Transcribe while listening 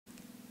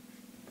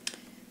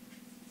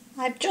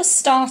I've just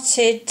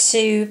started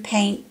to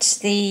paint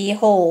the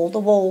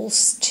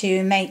walls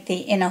to make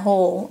the inner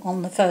hall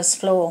on the first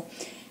floor,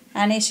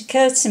 and it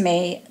occurred to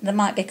me there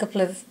might be a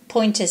couple of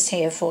pointers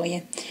here for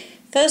you.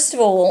 First of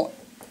all,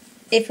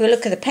 if we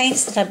look at the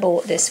paints that I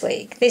bought this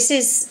week, this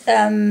is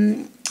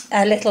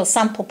a little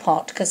sample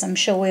pot, because I'm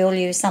sure we all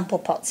use sample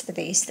pots for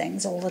these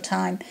things all the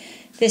time.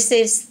 This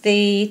is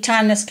the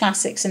Timeless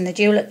Classics in the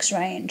Dulux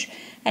range,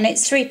 and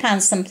it's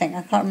 £3 something.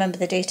 I can't remember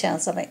the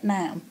details of it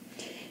now,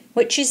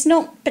 which is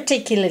not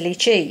particularly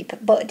cheap,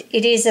 but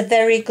it is a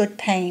very good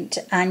paint,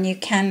 and you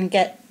can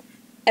get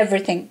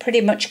everything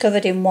pretty much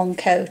covered in one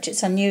coat.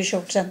 It's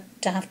unusual to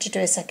have to do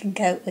a second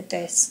coat with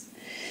this.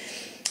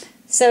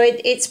 So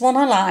it's one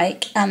I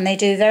like, and they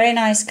do very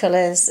nice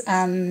colours,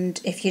 and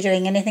if you're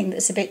doing anything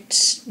that's a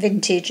bit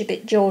vintage, a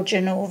bit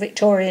Georgian or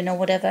Victorian or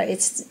whatever,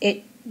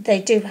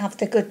 they do have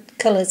the good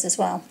colours as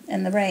well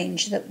in the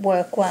range that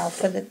work well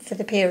for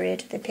the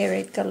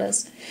period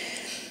colours.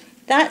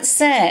 That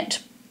said,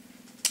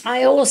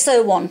 I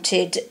also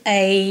wanted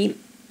a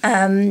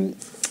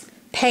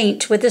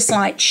paint with a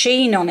slight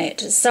sheen on it,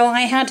 so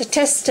I had a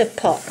tester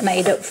pot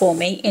made up for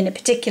me in a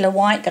particular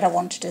white that I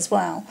wanted as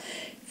well,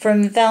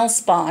 from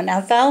Valspar.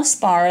 Now,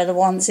 Valspar are the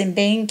ones in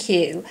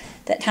B&Q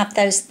that have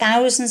those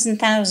thousands and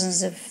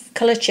thousands of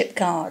colour chip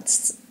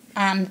cards,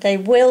 and they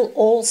will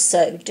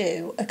also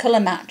do a colour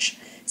match.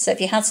 So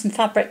if you had some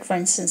fabric, for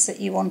instance,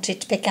 that you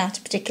wanted to pick out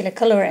a particular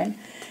colour in,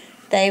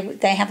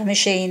 they have a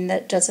machine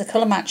that does a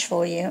colour match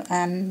for you,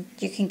 and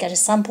you can get a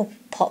sample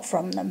pot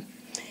from them.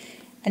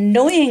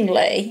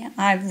 Annoyingly,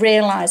 I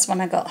realised when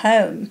I got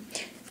home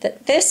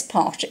that this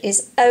pot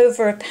is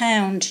over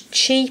 £1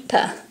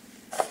 cheaper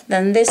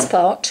than this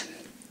pot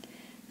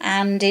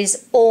and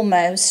is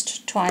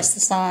almost twice the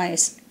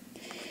size.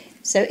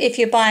 So if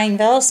you're buying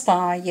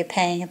Valspar, you're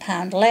paying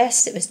 £1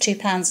 less. It was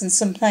 £2 and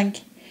something,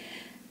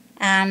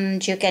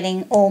 and you're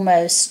getting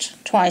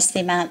almost twice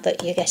the amount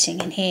that you're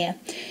getting in here.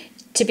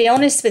 To be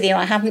honest with you,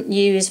 I haven't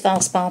used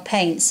Valspar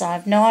paint, so I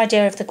have no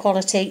idea of the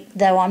quality,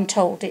 though I'm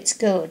told it's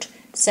good.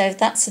 So if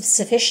that's of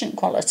sufficient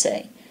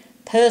quality,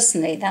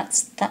 personally,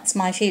 that's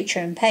my future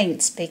in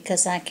paints,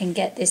 because I can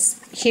get this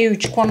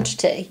huge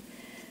quantity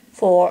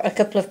for a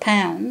couple of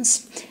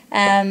pounds.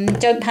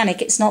 Don't panic,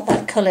 it's not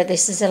that colour.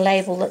 This is a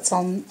label that's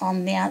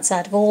on the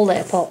outside of all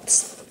their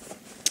pots.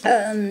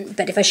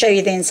 But if I show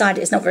you the inside,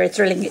 it's not very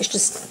thrilling. It's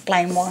just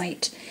plain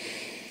white.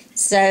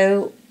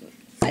 So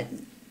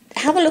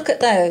have a look at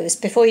those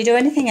before you do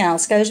anything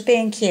else. Go to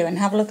B&Q and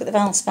have a look at the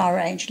Valspar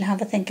range and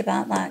have a think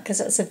about that, because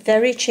that's a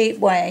very cheap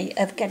way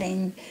of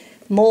getting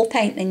more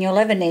paint than you'll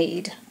ever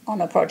need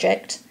on a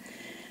project,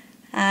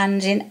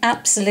 and in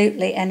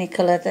absolutely any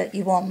colour that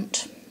you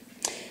want.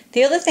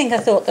 The other thing I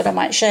thought that I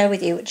might share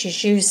with you, which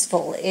is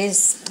useful,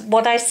 is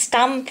what I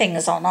stand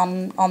things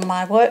on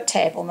my work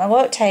table. My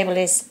work table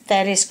is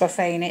fairly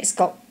scruffy, and it's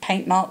got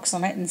paint marks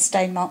on it and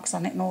stain marks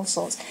on it and all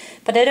sorts.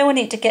 But I don't want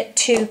it to get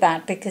too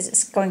bad, because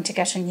it's going to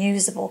get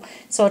unusable.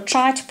 So I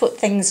try to put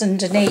things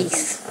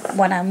underneath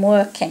when I'm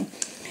working.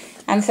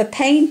 And for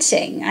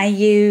painting, I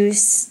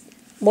use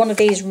one of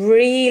these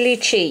really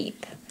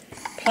cheap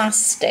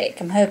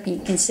plastic, I'm hoping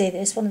you can see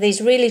this, one of these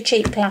really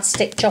cheap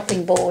plastic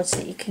chopping boards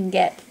that you can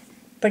get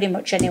pretty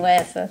much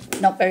anywhere for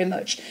not very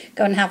much.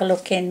 Go and have a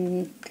look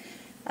in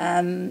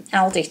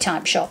Aldi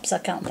type shops. I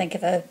can't think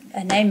of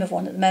a name of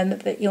one at the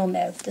moment, but you'll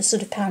know, the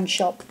sort of pound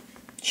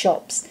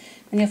shops,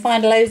 and you'll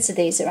find loads of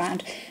these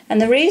around.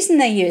 And the reason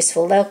they're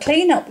useful, they'll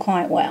clean up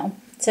quite well.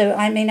 So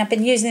I mean, I've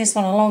been using this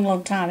one a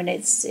long time, and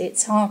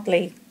it's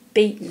hardly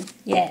beaten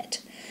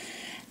yet,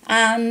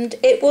 and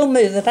it will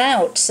move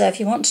about. So if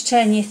you want to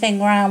turn your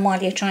thing around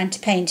while you're trying to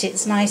paint,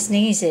 it's nice and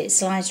easy. It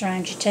slides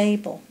around your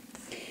table.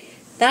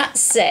 That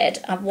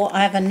said, I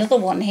have another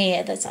one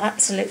here that's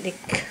absolutely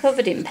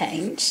covered in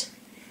paint,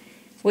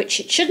 which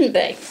it shouldn't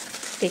be,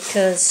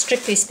 because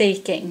strictly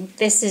speaking,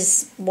 this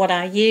is what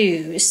I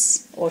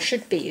use, or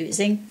should be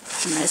using,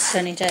 let's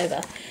turn it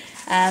over,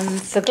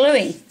 for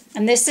gluing.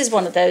 And this is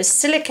one of those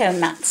silicone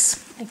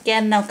mats.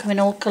 Again, they'll come in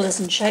all colours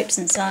and shapes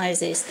and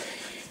sizes.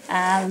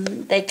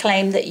 They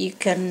claim that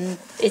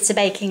it's a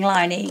baking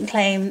liner. You can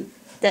claim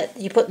that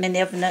you put them in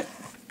the oven at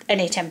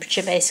any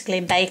temperature basically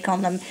and bake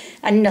on them,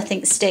 and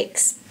nothing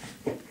sticks.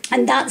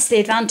 And that's the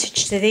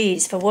advantage to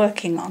these for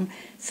working on.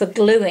 For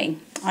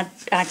gluing,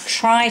 I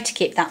try to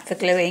keep that for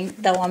gluing,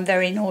 though I'm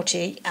very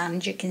naughty,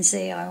 and you can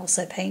see I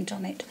also paint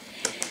on it.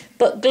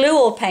 But glue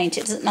or paint,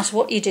 it doesn't matter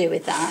what you do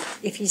with that.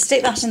 If you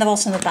stick that in the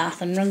bottom of the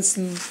bath and run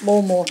some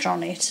warm water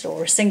on it,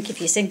 or a sink if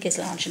your sink is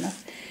large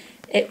enough,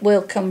 it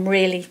will come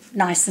really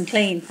nice and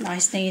clean,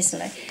 nice and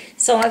easily.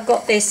 So I've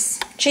got this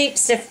cheap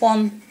stiff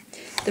one.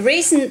 The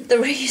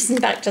reason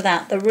back to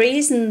that, the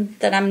reason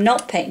that I'm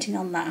not painting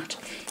on that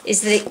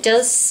is that it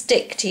does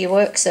stick to your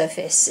work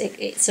surface.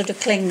 It sort of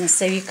clings,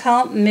 so you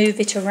can't move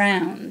it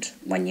around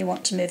when you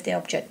want to move the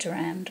object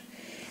around.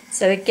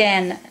 So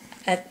again,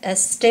 a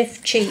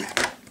stiff, cheap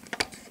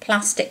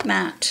plastic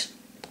mat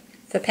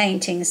for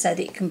painting so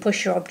that you can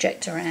push your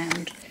object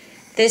around.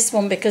 This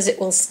one, because it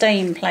will stay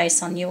in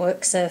place on your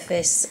work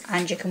surface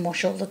and you can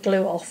wash all the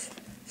glue off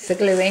for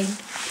gluing.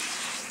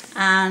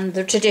 and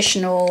the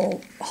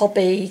traditional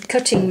hobby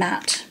cutting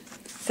mat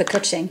for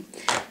cutting,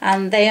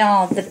 and they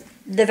are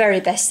the very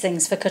best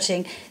things for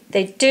cutting.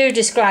 They do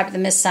describe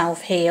them as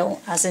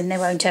self-heal, as in they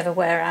won't ever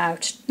wear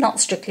out. Not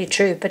strictly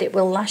true, but it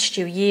will last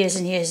you years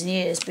and years and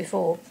years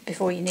before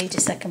you need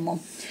a second one.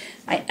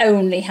 I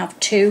only have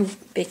 2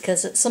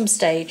 because at some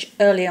stage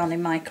early on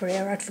in my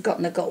career I'd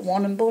forgotten I got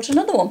one and bought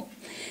another one.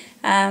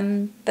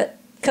 But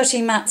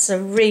cutting mats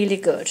are really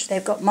good.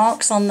 They've got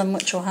marks on them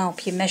which will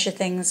help you measure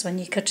things when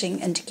you're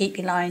cutting and to keep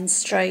your lines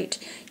straight.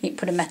 You can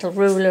put a metal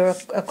ruler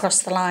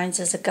across the lines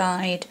as a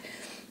guide,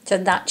 so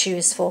that's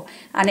useful.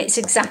 And it's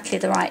exactly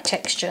the right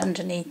texture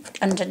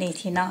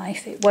underneath your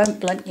knife. It won't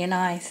blunt your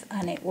knife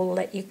and it will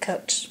let you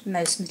cut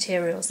most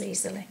materials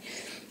easily.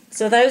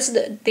 So those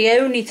are the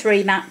only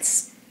 3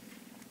 mats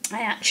I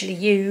actually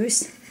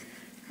use,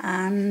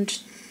 and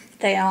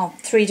they are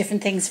 3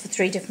 different things for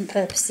 3 different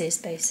purposes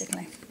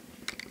basically.